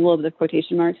 new in a little bit of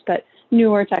quotation marks, but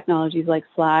newer technologies like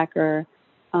Slack or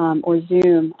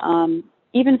Zoom,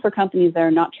 even for companies that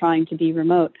are not trying to be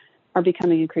remote, are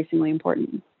becoming increasingly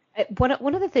important.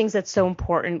 One of the things that's so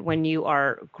important when you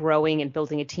are growing and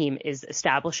building a team is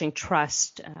establishing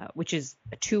trust, which is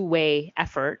a two-way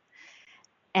effort.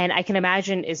 And I can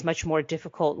imagine is much more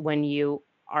difficult when you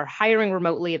are hiring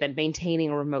remotely and then maintaining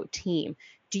a remote team.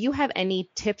 Do you have any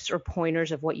tips or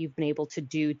pointers of what you've been able to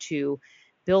do to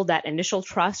build that initial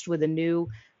trust with a new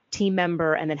team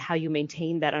member, and then how you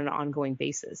maintain that on an ongoing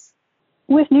basis?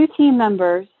 With new team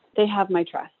members, they have my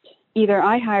trust. Either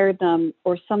I hired them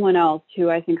or someone else who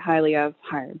I think highly of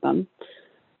hired them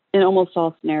in almost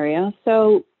all scenarios.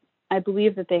 So I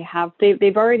believe that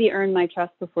they've already earned my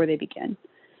trust before they begin.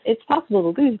 It's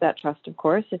possible to lose that trust, of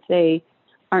course, if they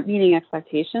aren't meeting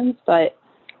expectations, but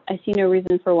I see no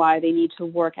reason for why they need to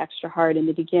work extra hard in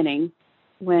the beginning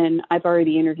when I've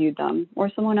already interviewed them or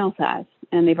someone else has,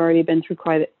 and they've already been through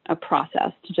quite a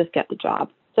process to just get the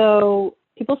job. So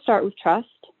people start with trust.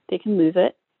 They can lose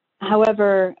it.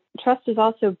 However, trust is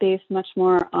also based much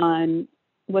more on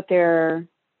what their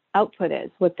output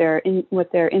is, what their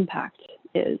impact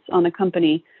is on the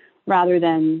company, rather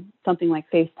than something like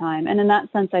FaceTime. And in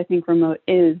that sense, I think remote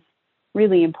is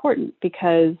really important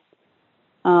because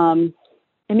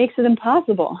it makes it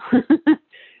impossible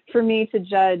for me to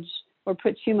judge or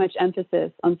put too much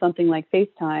emphasis on something like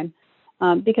FaceTime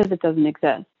because it doesn't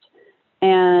exist.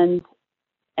 And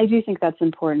I do think that's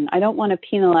important. I don't want to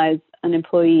penalize an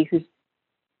employee who's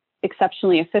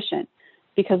exceptionally efficient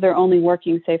because they're only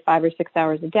working, say, 5 or 6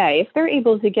 hours a day. If they're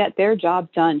able to get their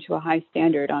job done to a high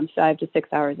standard on 5 to 6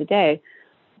 hours a day,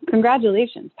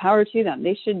 congratulations, power to them.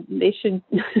 They should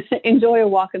enjoy a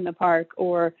walk in the park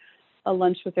or a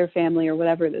lunch with their family or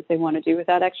whatever that they want to do with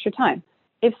that extra time.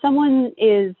 If someone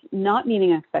is not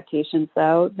meeting expectations,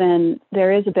 though, then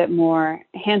there is a bit more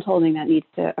hand-holding that needs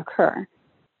to occur.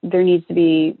 There needs to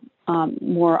be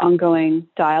more ongoing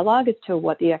dialogue as to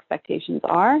what the expectations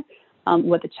are,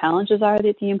 what the challenges are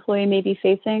that the employee may be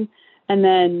facing. And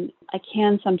then I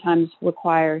can sometimes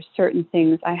require certain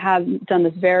things. I have done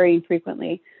this very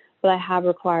infrequently, but I have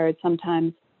required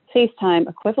sometimes FaceTime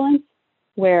equivalents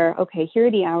where, okay, here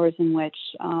are the hours in which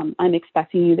I'm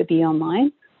expecting you to be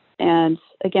online. And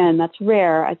again, that's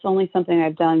rare. It's only something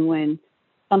I've done when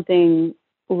something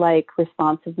like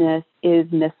responsiveness is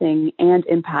missing and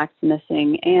impact's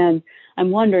missing. And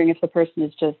I'm wondering if the person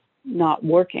is just not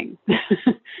working,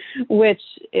 which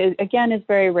is, again, is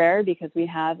very rare because we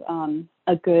have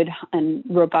a good and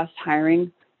robust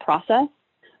hiring process.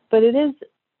 But it is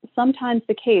sometimes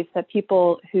the case that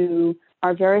people who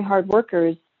are very hard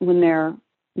workers, when they're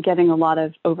getting a lot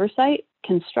of oversight,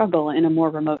 can struggle in a more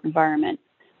remote environment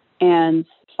and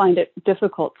find it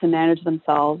difficult to manage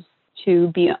themselves to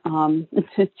be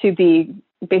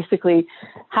basically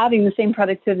having the same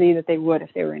productivity that they would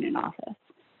if they were in an office.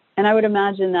 And I would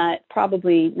imagine that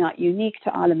probably not unique to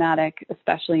Automattic,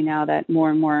 especially now that more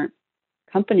and more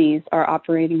companies are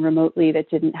operating remotely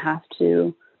that didn't have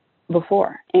to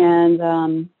before.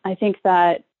 And I think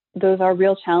that those are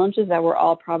real challenges that we're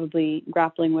all probably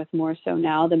grappling with more so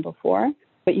now than before,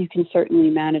 but you can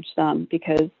certainly manage them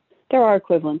because there are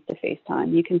equivalents to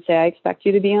FaceTime. You can say, I expect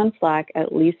you to be on Slack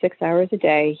at least 6 hours a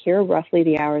day. Here are roughly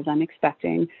the hours I'm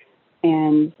expecting,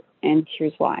 and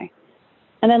here's why.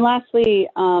 And then lastly,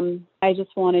 I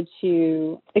just wanted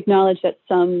to acknowledge that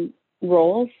some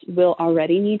roles will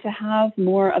already need to have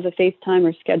more of a FaceTime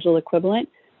or schedule equivalent,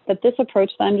 but this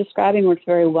approach that I'm describing works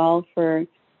very well for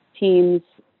teams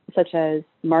such as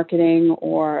marketing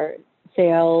or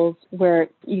sales, where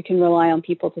you can rely on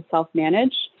people to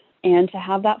self-manage and to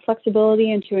have that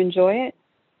flexibility and to enjoy it.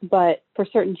 But for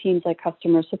certain teams like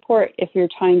customer support, if you're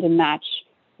trying to match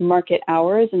market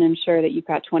hours and ensure that you've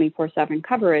got 24/7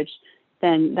 coverage,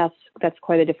 then that's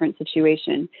quite a different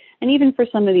situation. And even for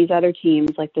some of these other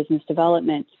teams like business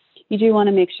development, you do want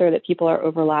to make sure that people are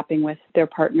overlapping with their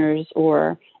partners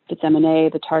or it's M&A,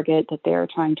 the target that they're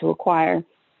trying to acquire.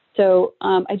 So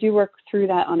I do work through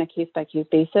that on a case-by-case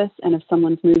basis. And if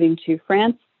someone's moving to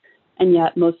France, and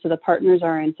yet most of the partners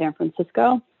are in San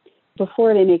Francisco,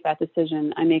 before they make that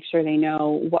decision, I make sure they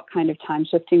know what kind of time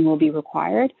shifting will be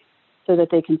required so that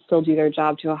they can still do their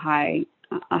job to a high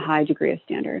degree of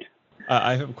standard.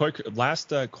 I have a quick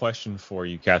last question for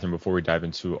you, Catherine, before we dive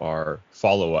into our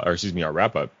follow-up, or excuse me, our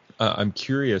wrap-up. I'm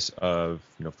curious of,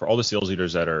 for all the sales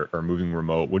leaders that are moving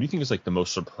remote, what do you think is like the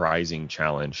most surprising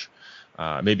challenge?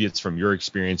 Maybe it's from your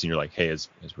experience and you're like, hey, as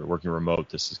we're working remote,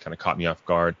 this has kind of caught me off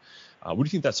guard. What do you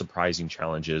think that surprising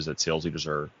challenge is that sales leaders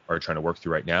are trying to work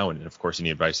through right now? And of course,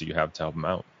 any advice that you have to help them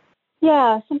out?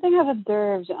 Yeah, something I've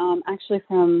observed actually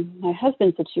from my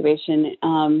husband's situation,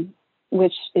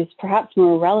 which is perhaps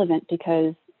more relevant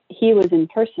because he was in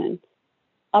person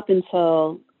up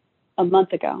until a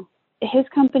month ago. His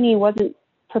company wasn't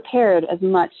prepared as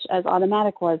much as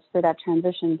Automattic was for that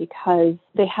transition because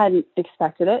they hadn't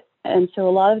expected it. And so a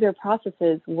lot of their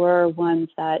processes were ones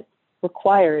that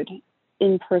required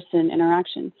in-person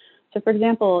interaction. So for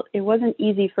example, it wasn't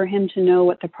easy for him to know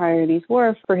what the priorities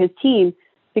were for his team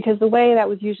because the way that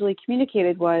was usually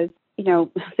communicated was,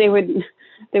 they would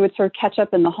sort of catch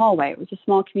up in the hallway. It was a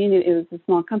small community, it was a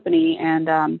small company, and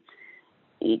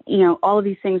all of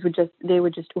these things would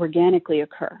just organically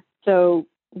occur. So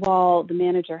while the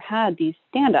manager had these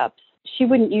stand-ups, she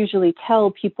wouldn't usually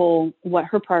tell people what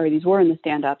her priorities were in the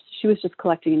stand-ups. She was just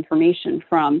collecting information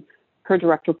from her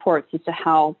direct reports as to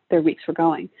how their weeks were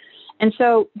going. And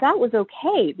so that was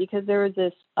okay because there was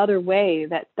this other way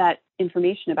that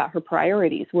information about her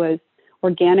priorities was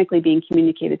organically being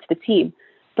communicated to the team.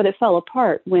 But it fell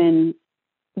apart when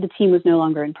the team was no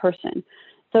longer in person.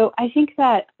 So I think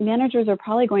that managers are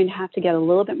probably going to have to get a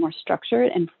little bit more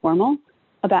structured and formal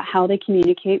about how they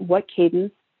communicate, what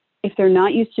cadence. If they're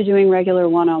not used to doing regular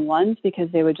one-on-ones because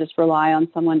they would just rely on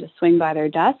someone to swing by their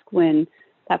desk when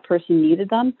that person needed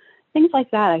them, things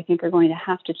like that I think are going to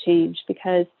have to change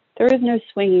because there is no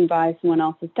swinging by someone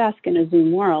else's desk in a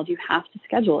Zoom world. You have to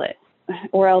schedule it,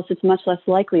 or else it's much less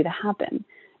likely to happen.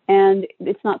 And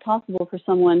it's not possible for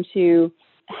someone to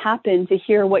happen to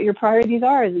hear what your priorities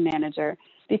are as a manager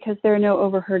because there are no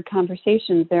overheard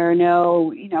conversations. There are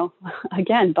no,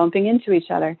 again, bumping into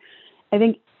each other. I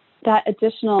think that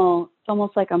additional, it's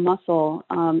almost like a muscle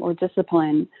or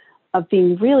discipline of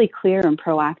being really clear and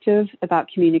proactive about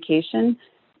communication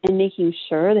and making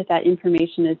sure that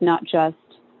information is not just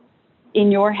in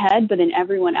your head, but in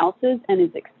everyone else's and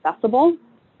is accessible.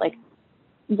 Like,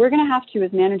 we're going to have to,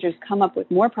 as managers, come up with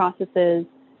more processes,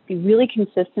 be really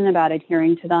consistent about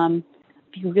adhering to them,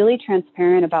 be really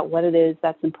transparent about what it is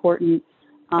that's important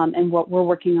and what we're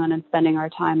working on and spending our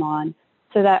time on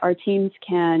so that our teams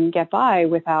can get by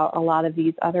without a lot of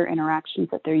these other interactions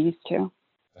that they're used to.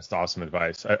 That's awesome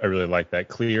advice. I really like that.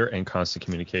 Clear and constant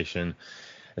communication,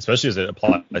 especially as it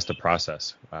applies to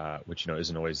process, which,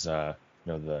 isn't always the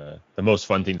most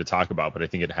fun thing to talk about, but I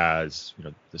think it has,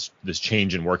 this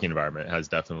change in working environment has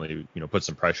definitely, put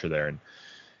some pressure there. And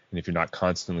if you're not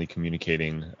constantly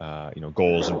communicating,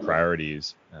 goals and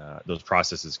priorities, those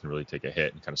processes can really take a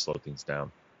hit and kind of slow things down.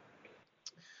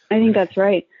 I think that's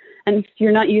right. And if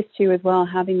you're not used to as well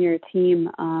having your team,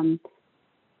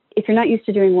 if you're not used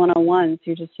to doing one-on-ones,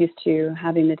 you're just used to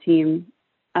having the team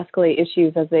escalate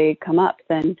issues as they come up,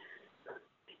 then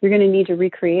you're going to need to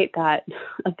recreate that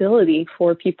ability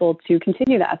for people to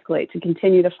continue to escalate, to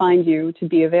continue to find you, to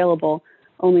be available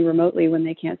only remotely when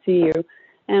they can't see you.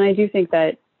 And I do think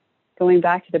that going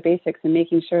back to the basics and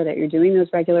making sure that you're doing those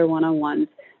regular one-on-ones,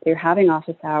 that you're having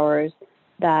office hours,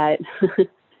 that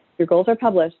your goals are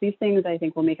published, these things I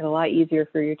think will make it a lot easier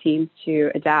for your teams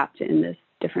to adapt in this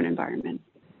different environment.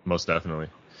 Most definitely.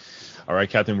 All right,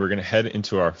 Catherine, we're going to head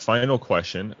into our final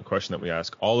question, a question that we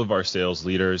ask all of our sales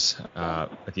leaders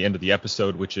at the end of the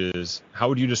episode, which is, how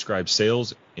would you describe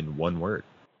sales in one word?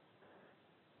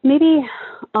 Maybe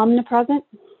omnipresent.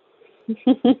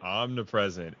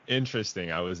 Omnipresent.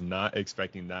 Interesting. I was not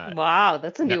expecting that. Wow,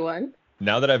 that's a new one.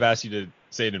 Now that I've asked you to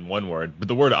say it in one word, but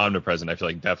the word omnipresent, I feel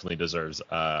like definitely deserves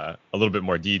a little bit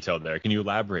more detail there. Can you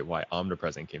elaborate why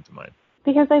omnipresent came to mind?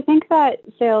 Because I think that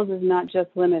sales is not just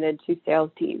limited to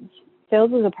sales teams.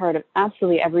 Sales is a part of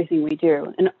absolutely everything we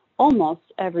do and almost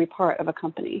every part of a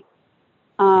company.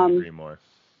 I agree more.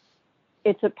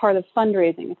 It's a part of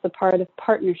fundraising. It's a part of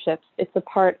partnerships. It's a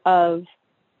part of,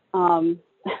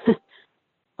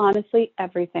 honestly,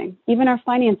 everything. Even our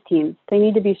finance teams, they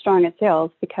need to be strong at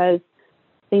sales because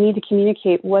they need to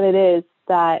communicate what it is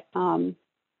that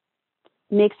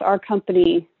makes our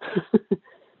company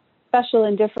special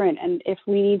and different. And if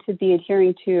we need to be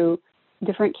adhering to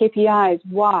different KPIs,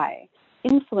 why?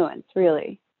 Influence,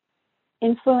 really.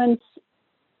 influence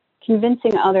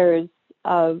convincing others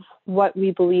of what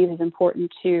we believe is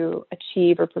important to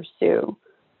achieve or pursue.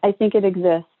 I think it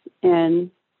exists in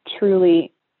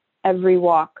truly every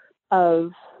walk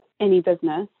of any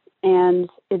business, and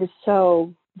it is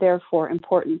so, therefore,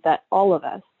 important that all of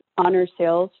us honor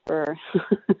sales for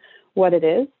what it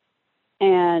is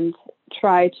and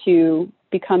try to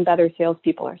become better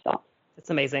salespeople ourselves. That's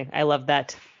amazing. I love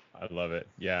that. I love it.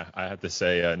 Yeah, I have to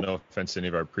say, no offense to any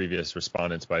of our previous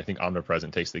respondents, but I think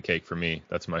omnipresent takes the cake for me.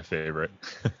 That's my favorite.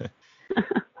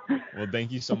 Well,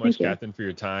 thank you so much, Catherine, for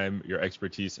your time. Your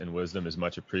expertise and wisdom is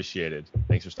much appreciated.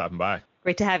 Thanks for stopping by.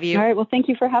 Great to have you. All right. Well, thank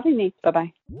you for having me.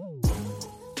 Bye-bye.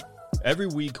 Every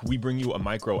week, we bring you a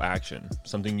micro action,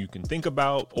 something you can think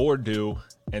about or do.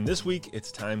 And this week,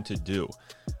 it's time to do.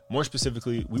 More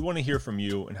specifically, we want to hear from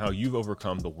you and how you've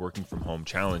overcome the working from home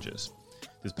challenges.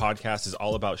 This podcast is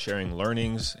all about sharing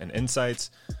learnings and insights,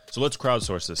 so let's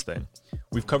crowdsource this thing.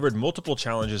 We've covered multiple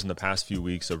challenges in the past few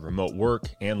weeks of remote work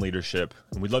and leadership,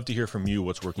 and we'd love to hear from you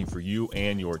what's working for you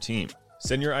and your team.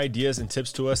 Send your ideas and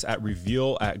tips to us at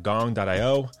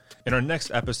reveal@gong.io. In our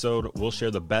next episode, we'll share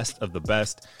the best of the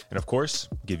best, and of course,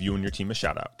 give you and your team a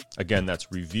shout out. Again,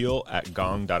 that's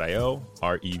reveal@gong.io,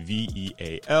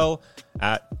 REVEAL@GONG.io.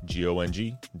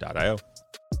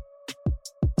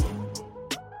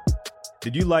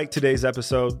 Did you like today's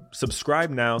episode? Subscribe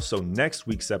now so next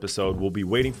week's episode will be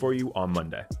waiting for you on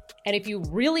Monday. And if you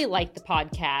really like the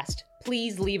podcast,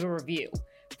 please leave a review.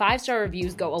 5-star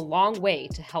reviews go a long way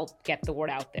to help get the word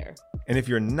out there. And if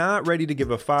you're not ready to give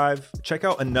a 5, check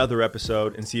out another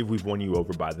episode and see if we've won you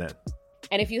over by then.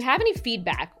 And if you have any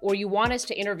feedback or you want us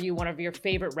to interview one of your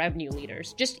favorite revenue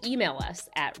leaders, just email us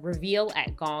at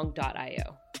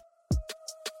reveal@gong.io.